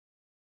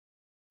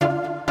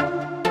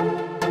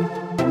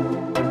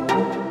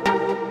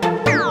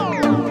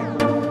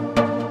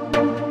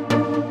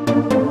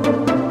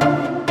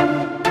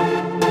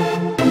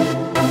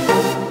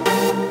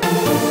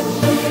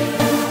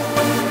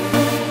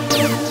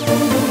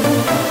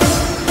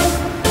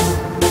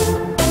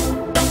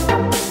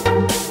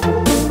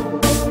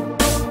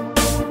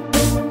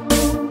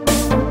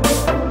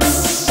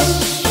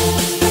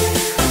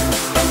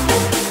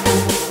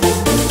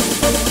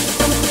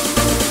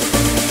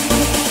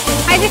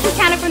this is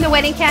Hannah from the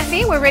Wedding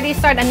Café. We're ready to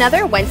start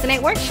another Wednesday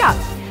night workshop.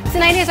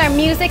 Tonight is our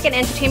music and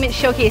entertainment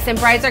showcase, and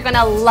brides are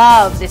gonna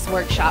love this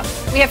workshop.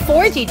 We have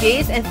 4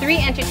 DJs and 3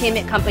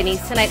 entertainment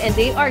companies tonight, and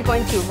they are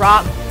going to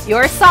rock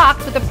your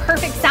socks with the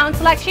perfect sound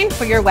selection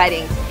for your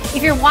wedding.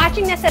 If you're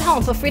watching this at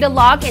home, feel free to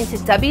log into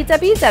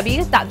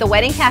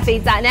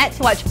www.theweddingcafe.net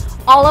to watch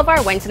all of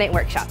our Wednesday night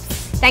workshops.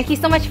 Thank you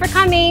so much for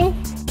coming.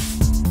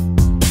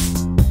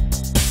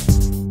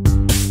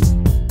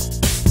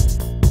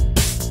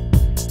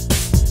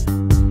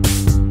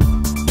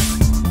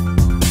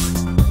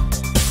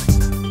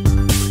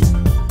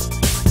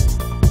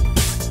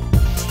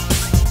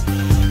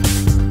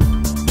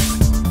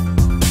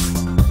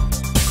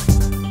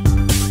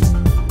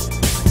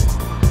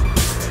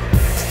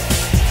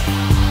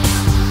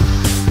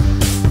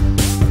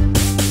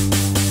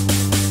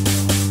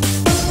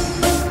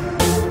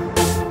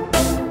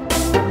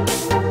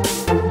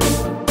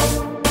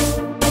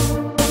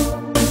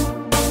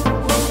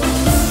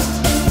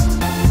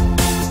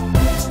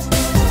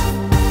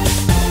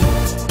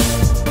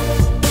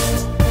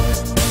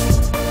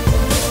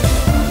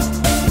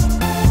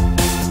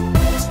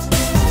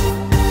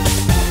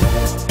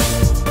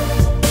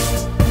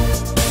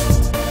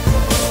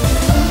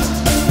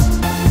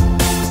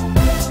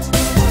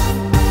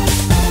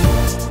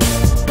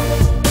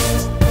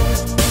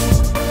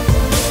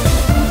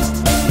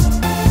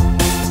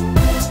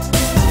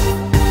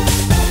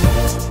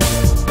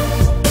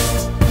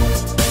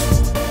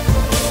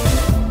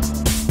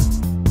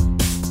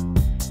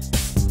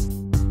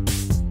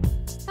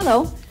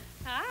 Hello.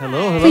 Hi.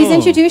 Hello. Please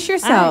introduce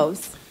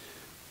yourselves.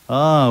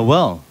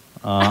 I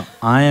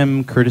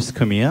am Curtis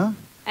Kamiya.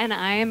 And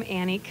I am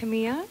Annie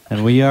Kamiya.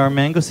 And we are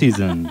Mango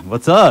Season.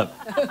 What's up?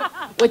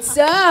 What's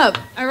up?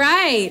 All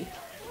right.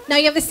 Now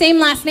you have the same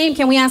last name.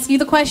 Can we ask you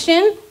the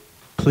question?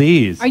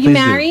 Please. Are you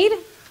married?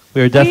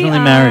 We are definitely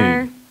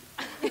married.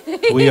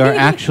 We are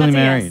actually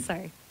married. Yes,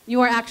 sorry. You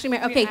are actually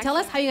married. Okay, tell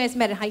us how you guys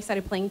met and how you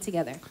started playing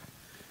together.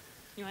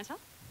 You want to tell?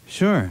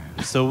 Sure.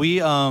 So we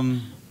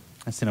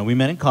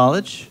met in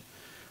college.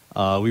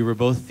 We were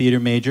both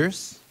theater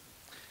majors,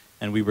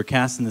 and we were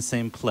cast in the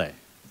same play.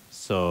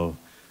 So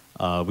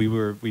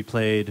we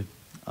played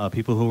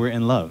people who were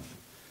in love.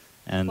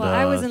 And well,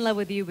 I was in love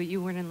with you, but you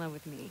weren't in love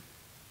with me.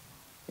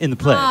 In the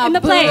play. In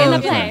the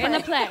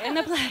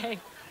play.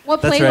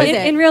 What play was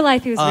it? In real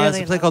life, he was really. It's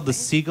a play called The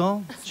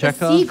Seagull.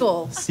 Chekhov.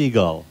 Seagull.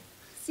 Seagull.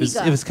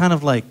 It was kind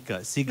of like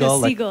a seagull.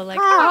 Like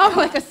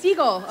a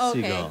seagull. Oh,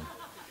 okay. Seagull.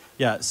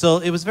 Yeah, so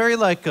it was very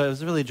like, it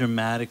was a really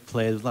dramatic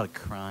play. There was a lot of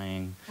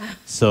crying.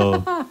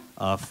 So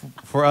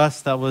for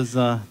us,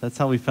 that's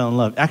how we fell in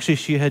love.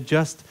 Actually,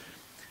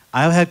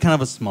 I had kind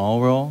of a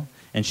small role,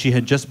 and she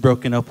had just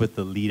broken up with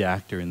the lead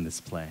actor in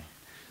this play.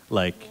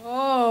 Like,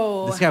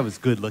 whoa. This guy was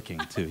good looking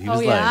too. He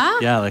was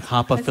yeah? like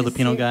Hapa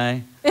Filipino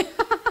guy.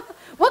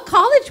 What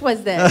college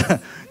was this?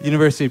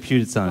 University of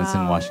Puget Sound. It's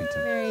in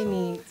Washington. Very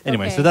neat.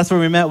 Anyway, okay. so that's where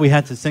we met. We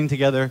had to sing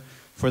together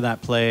for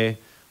that play.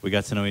 We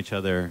got to know each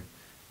other.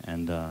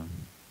 And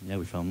yeah,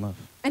 we fell in love.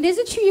 And is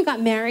it true you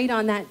got married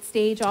on that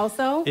stage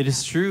also? It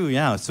is true,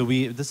 yeah. So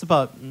this is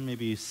about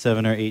maybe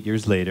 7 or 8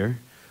 years later.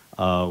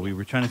 We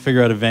were trying to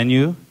figure out a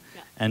venue,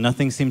 and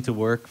nothing seemed to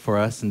work for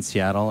us in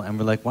Seattle. And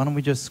we're like, why don't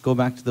we just go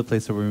back to the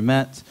place where we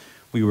met?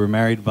 We were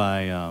married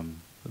by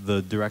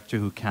the director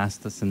who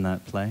cast us in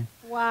that play.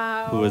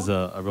 Wow. Who was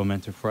a real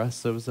mentor for us.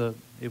 So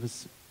it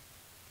was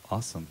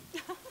awesome.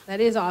 That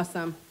is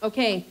awesome.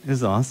 Okay. It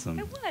was awesome.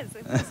 It was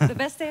the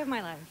best day of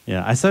my life.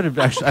 Yeah, I started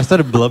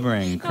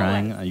blubbering,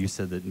 crying. You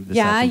said that. This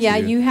happened to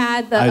you. You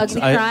had the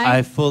ugly cry.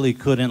 I fully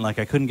couldn't.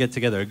 I couldn't get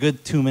together. A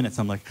good 2 minutes.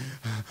 I'm like.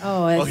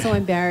 Oh, it's so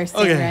embarrassing,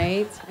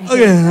 right?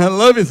 Okay, I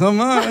love you so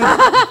much.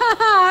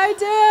 I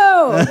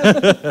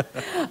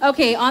do.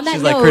 Okay, on that note.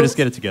 She's like, Curtis,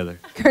 get it together.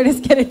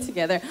 Curtis, get it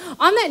together.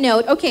 On that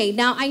note, okay,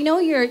 now I know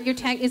your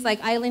tag is like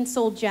Island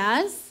Soul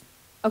Jazz.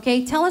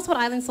 Okay, tell us what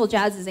Island Soul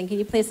Jazz is, and can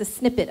you play us a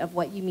snippet of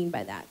what you mean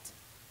by that?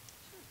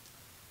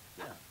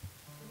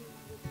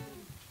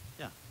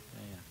 Yeah,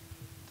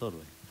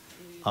 totally.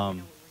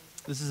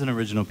 This is an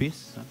original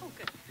piece. Oh,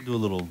 good. Do a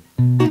little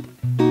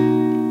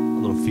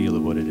feel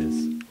of what it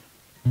is.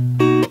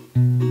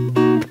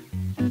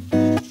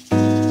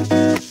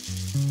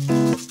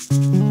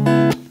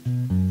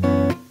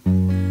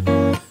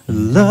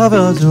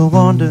 Lovers who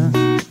wander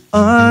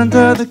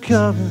under the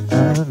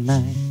cover of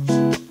night.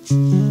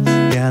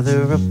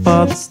 Gather up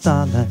all the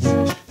starlight,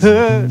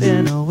 heard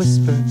in a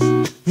whisper.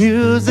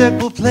 Music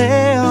will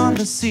play on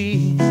the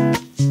sea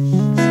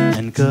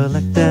and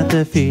collect at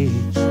their feet.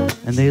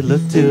 And they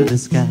look to the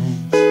sky,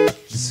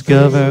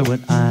 discover what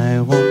I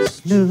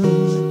once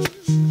knew.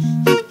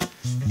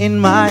 In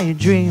my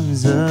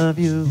dreams of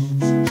you,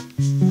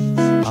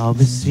 I'll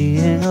be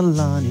seeing a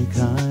Lonnie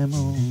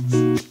Kaimo.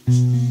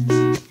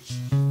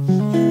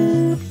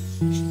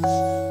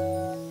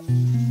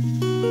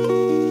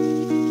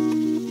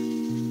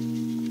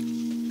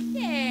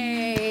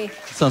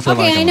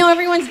 Okay, I know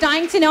everyone's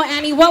dying to know,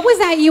 Annie, what was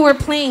that you were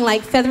playing,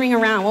 like feathering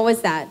around? What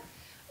was that?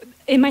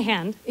 In my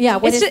hand. Yeah,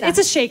 what is that? It's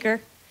a shaker.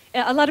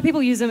 A lot of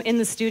people use them in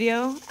the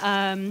studio.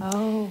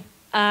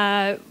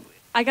 I'm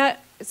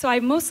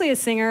mostly a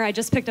singer. I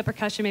just picked up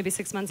percussion maybe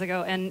 6 months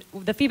ago, and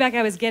the feedback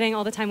I was getting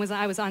all the time was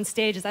I was on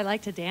stage is I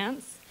like to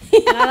dance.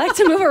 And I like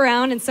to move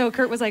around, and so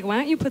Kurt was like, why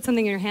don't you put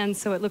something in your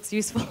hands so it looks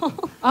useful?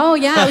 Oh,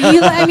 yeah.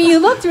 You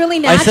looked really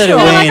natural. I said it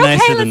way I'm like,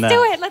 nicer okay, than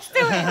let's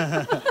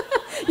that. do it.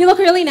 You look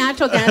really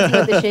natural dancing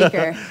with the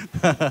shaker.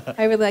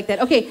 I really like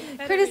that. Okay,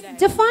 Curtis,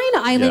 define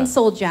island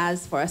soul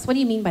jazz for us. What do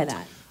you mean by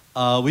that?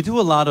 We do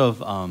a lot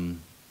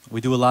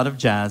of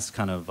jazz.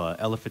 Kind of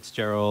Ella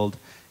Fitzgerald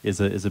is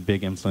a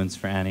big influence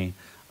for Annie.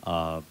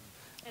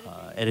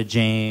 Etta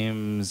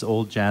James,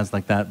 old jazz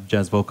like that,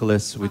 jazz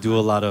vocalists. We do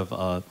a lot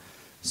of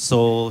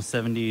soul,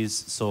 70s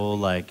soul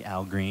like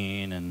Al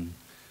Green and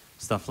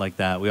stuff like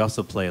that. We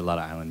also play a lot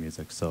of island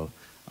music, so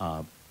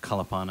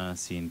Kalapana,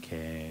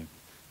 C&K,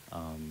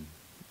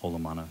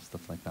 Olamana,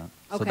 stuff like that.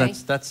 Okay.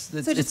 So that's So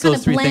it's just kind those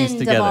of three things blend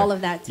together. of all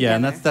of that Yeah,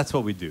 and together. that's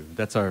what we do.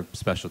 That's our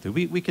specialty.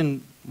 We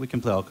can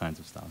play all kinds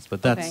of styles,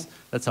 but that's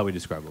how we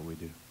describe what we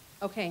do.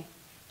 Okay.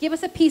 Give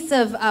us a piece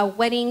of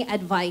wedding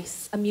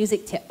advice, a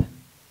music tip.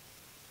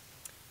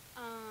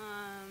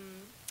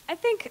 I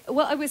think,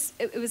 well, it was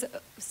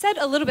said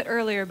a little bit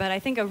earlier, but I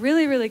think a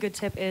really, really good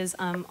tip is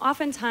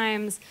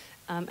oftentimes,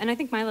 and I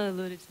think Mila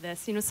alluded to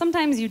this,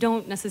 sometimes you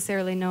don't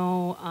necessarily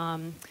know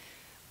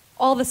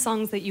all the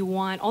songs that you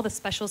want, all the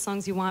special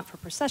songs you want for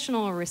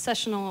processional or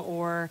recessional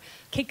or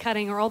cake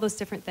cutting or all those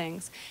different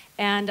things.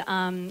 And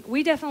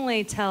we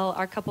definitely tell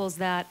our couples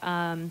that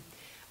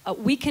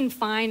we can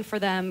find for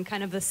them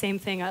kind of the same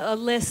thing, a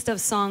list of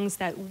songs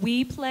that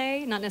we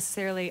play, not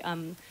necessarily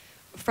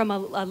from a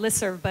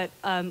listserv, but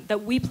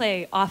that we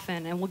play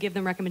often, and we'll give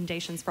them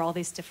recommendations for all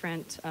these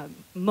different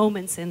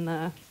moments in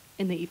the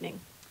evening.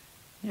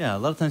 Yeah, a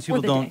lot of times Or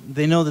people the day.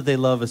 they know that they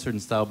love a certain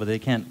style, but they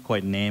can't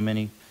quite name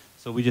any.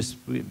 So we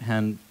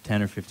hand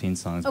 10 or 15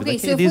 songs. Be Okay, like,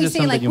 so hey, if these we are say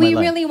some like, that you we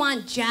might really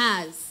want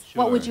jazz,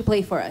 what would Sure. you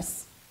play for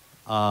us?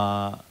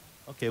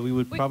 Okay, we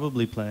would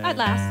probably play. At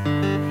last.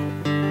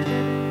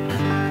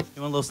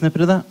 You want a little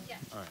snippet of that? Yes.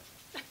 All right.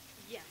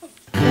 Yes.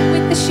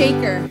 With the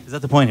shaker. Is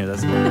that the point here?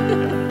 That's the point.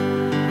 Yeah.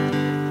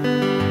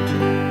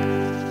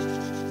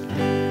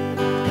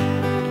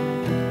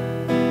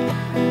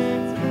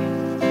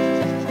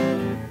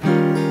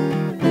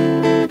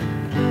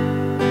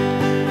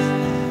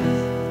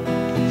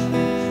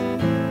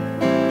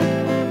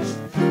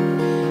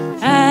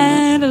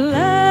 At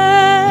last,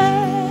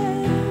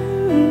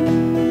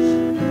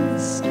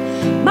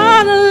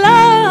 my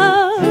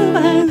love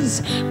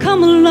has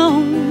come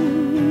along,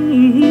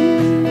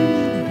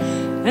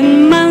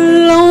 and my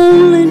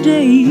lonely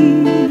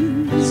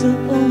days are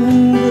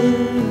over,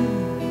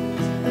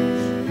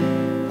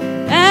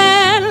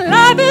 and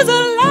life is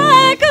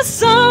like a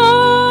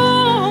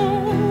song.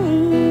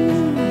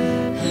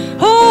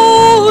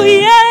 Oh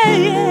yeah,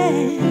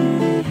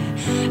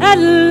 yeah. At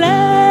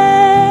last,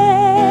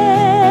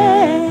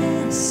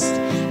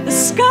 the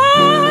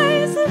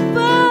skies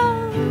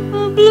above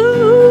are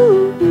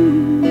blue,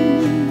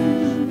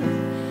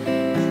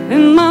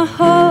 and my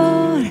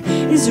heart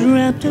is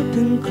wrapped up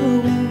in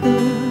clover.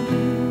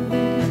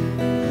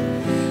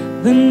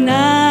 The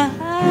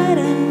night I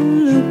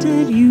looked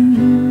at you.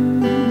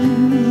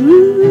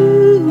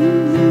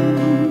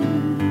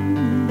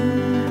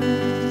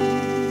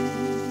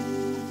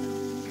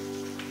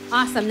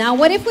 Awesome. Now,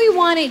 what if we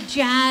wanted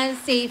jazz,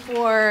 say,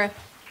 for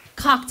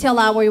cocktail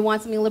hour, we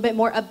want something a little bit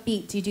more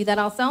upbeat? Do you do that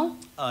also?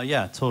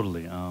 Yeah,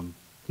 totally.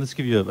 Let's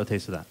give you a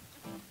taste of that.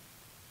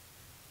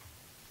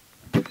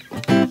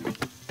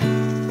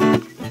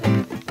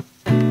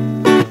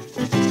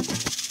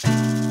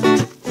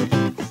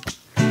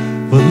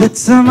 Well,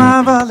 it's a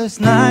marvelous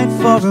night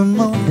for a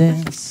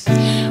romance,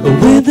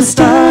 with the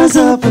stars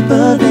up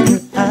above in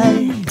your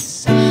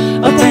eyes.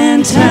 A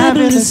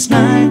fantabulous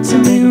night to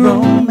make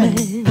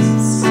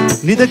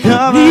romance. Need the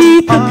cover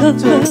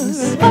of the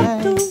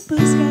sky,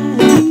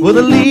 with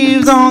the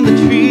leaves on the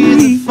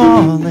trees are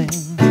falling,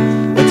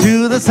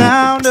 to the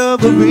sound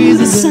of a breeze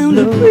that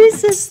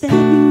blows.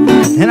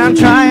 And I'm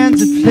trying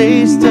to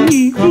place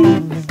the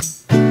calling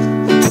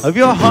of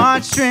your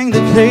heartstring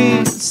that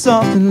plays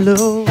soft and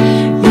low.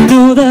 You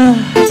know the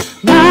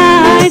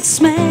night's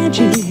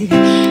magic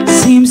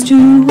seems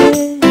to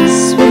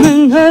whisper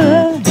and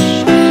hush.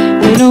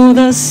 You know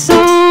the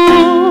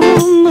sun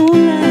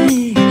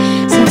moonlight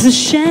seems to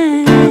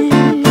shine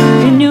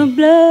in your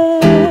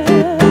blush.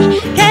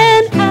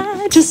 Can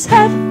I just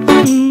have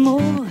one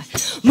more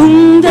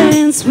moon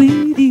dance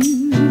with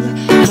you,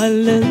 my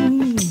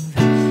love?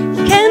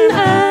 Can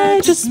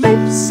I just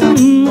make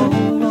some more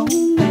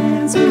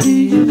romance with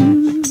you,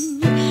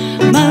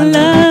 my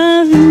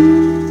love?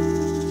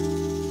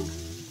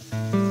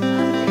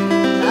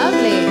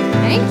 Lovely.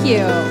 Thank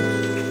you.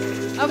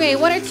 Okay,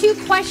 what are 2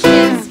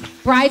 questions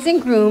brides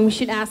and grooms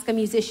should ask a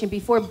musician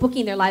before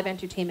booking their live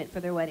entertainment for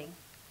their wedding?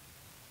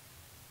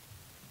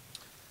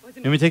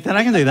 Let me take that.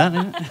 I can do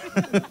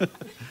that.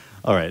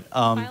 All right. By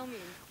all means.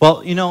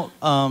 Well,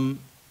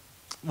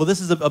 well, this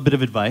is a bit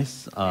of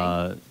advice.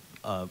 A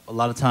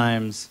lot of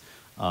times,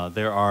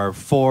 there are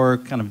 4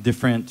 kind of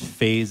different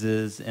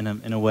phases in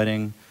a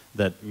wedding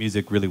that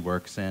music really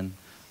works in.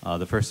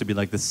 The first would be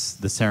like this,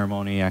 the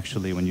ceremony,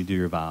 actually, when you do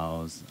your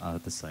vows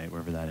at the site,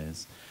 wherever that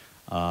is.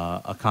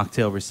 A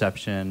cocktail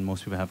reception.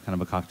 Most people have kind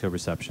of a cocktail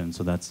reception,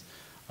 so that's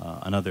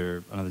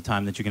another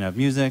time that you can have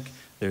music.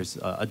 There's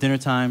a dinner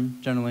time,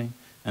 generally,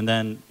 and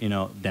then, you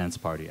know, dance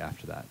party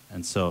after that.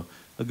 And so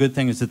a good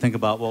thing is to think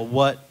about, well,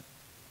 what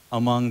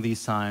among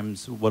these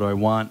times, what do I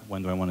want?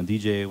 When do I want a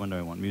DJ? When do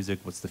I want music?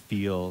 What's the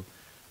feel?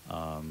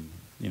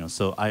 You know,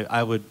 so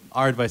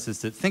our advice is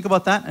to think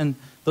about that, and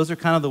those are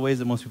kind of the ways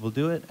that most people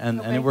do it, and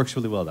it works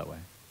really well that way.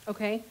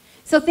 Okay.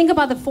 So think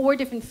about the 4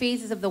 different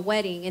phases of the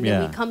wedding, and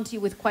then Yeah. we come to you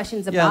with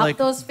questions about like-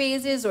 those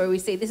phases, or we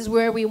say, this is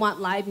where we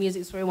want live music,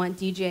 this is where we want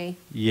DJ.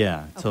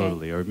 Yeah, Okay.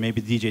 totally. Or maybe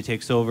DJ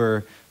takes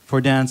over for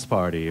dance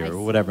party I or see.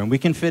 whatever, and we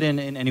can fit in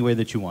any way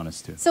that you want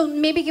us to. So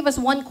maybe give us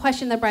one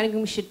question the bride and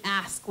groom should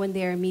ask when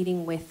they're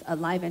meeting with a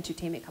live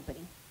entertainment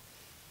company.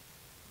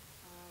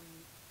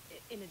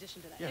 In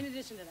addition to that. Yeah. In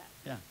addition to that.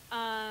 Yeah.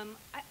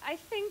 I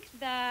think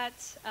that.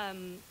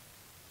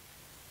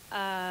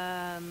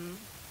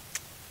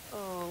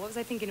 What was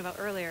I thinking about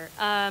earlier?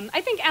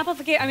 I think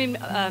amplification. I mean,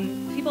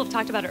 people have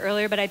talked about it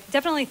earlier, but I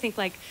definitely think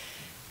like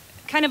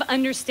kind of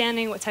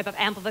understanding what type of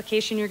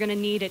amplification you're going to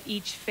need at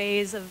each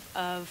phase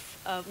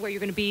of where you're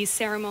going to be.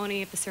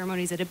 Ceremony, if the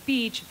ceremony's at a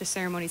beach, if the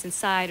ceremony's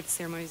inside, if the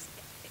ceremony's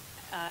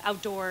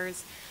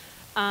outdoors.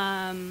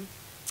 Gosh,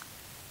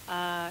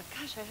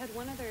 I had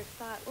one other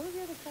thought. What was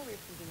the other thought we were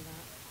thinking about?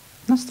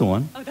 That's the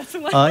one. Oh, that's the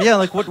one. Yeah,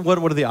 like what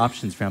are the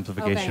options for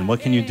amplification? Okay.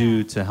 What can you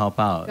do to help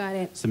out? Got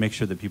it. To make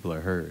sure that people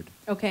are heard?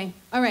 Okay.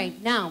 All right.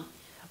 Now,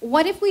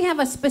 what if we have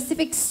a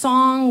specific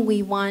song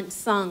we want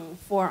sung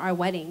for our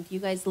wedding? Do you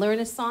guys learn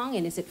a song,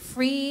 and is it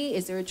free?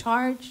 Is there a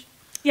charge?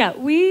 Yeah,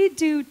 we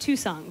do 2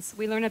 songs.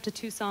 We learn up to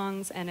 2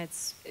 songs, and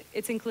it's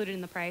included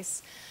in the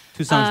price.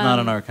 2 songs not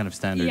on our kind of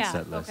standard yeah,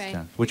 set list. Okay.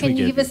 Yeah, which Can we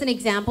you give give us an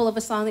example of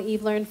a song that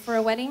you've learned for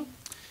a wedding?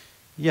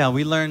 Yeah,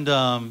 we learned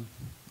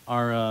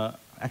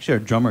actually our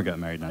drummer got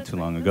married not too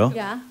long ago.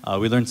 Yeah.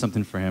 We learned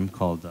something for him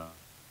called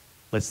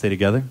 "Let's Stay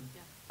Together."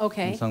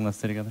 Okay. The song "Let's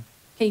Stay Together."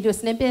 Can you do a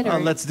snippet? Oh, Or?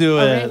 let's do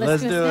All it. right,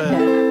 Let's do a it.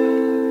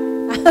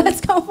 snippet.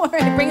 Let's go for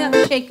it. Bring out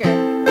the shaker. I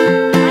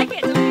like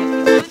it. Don't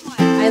you want one?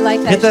 I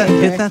like that shaker.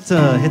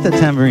 Hit that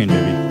tambourine,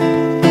 baby.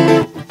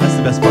 That's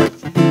the best part.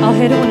 I'll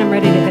hit it when I'm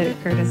ready to hit it,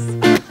 Curtis.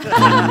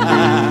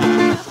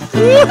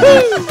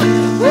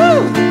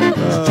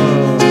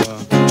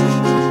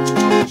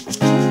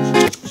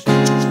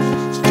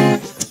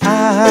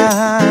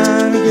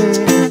 I'm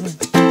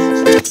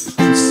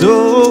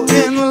so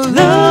in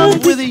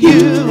love with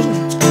you.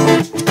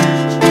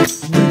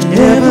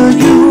 Whatever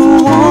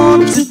you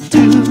want to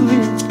do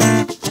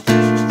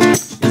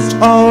is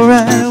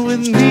alright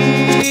with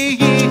me.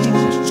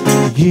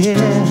 Yeah.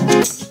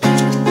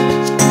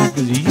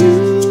 'Cause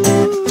you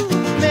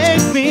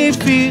make me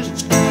feel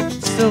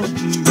so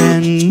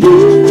brand new.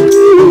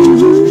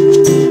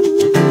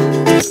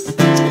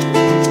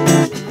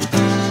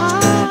 I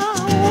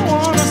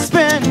wanna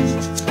spend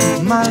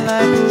my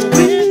life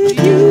with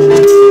you.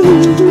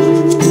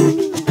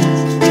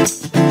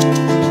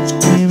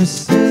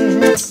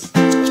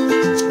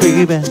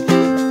 Baby,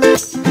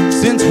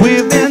 since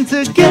we've been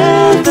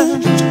together,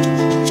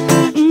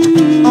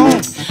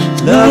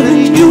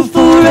 loving you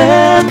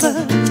forever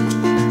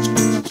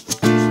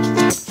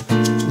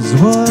is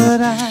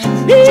what I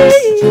need.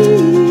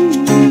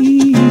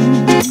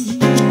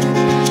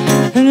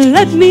 And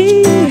let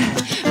me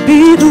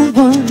be the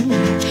one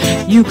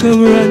you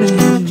come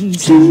running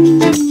to.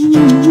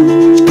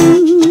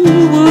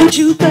 Would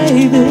you,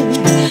 baby?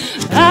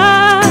 I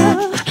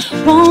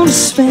want to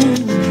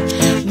spend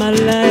my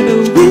life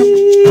with you.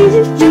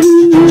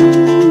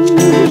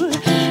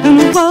 And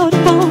what I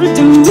want to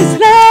do is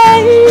I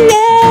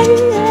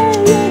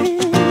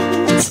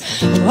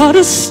want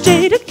to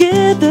stay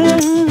together.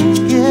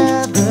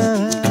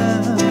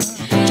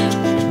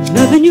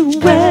 Loving you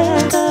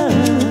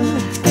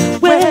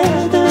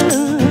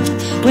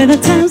when the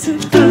times are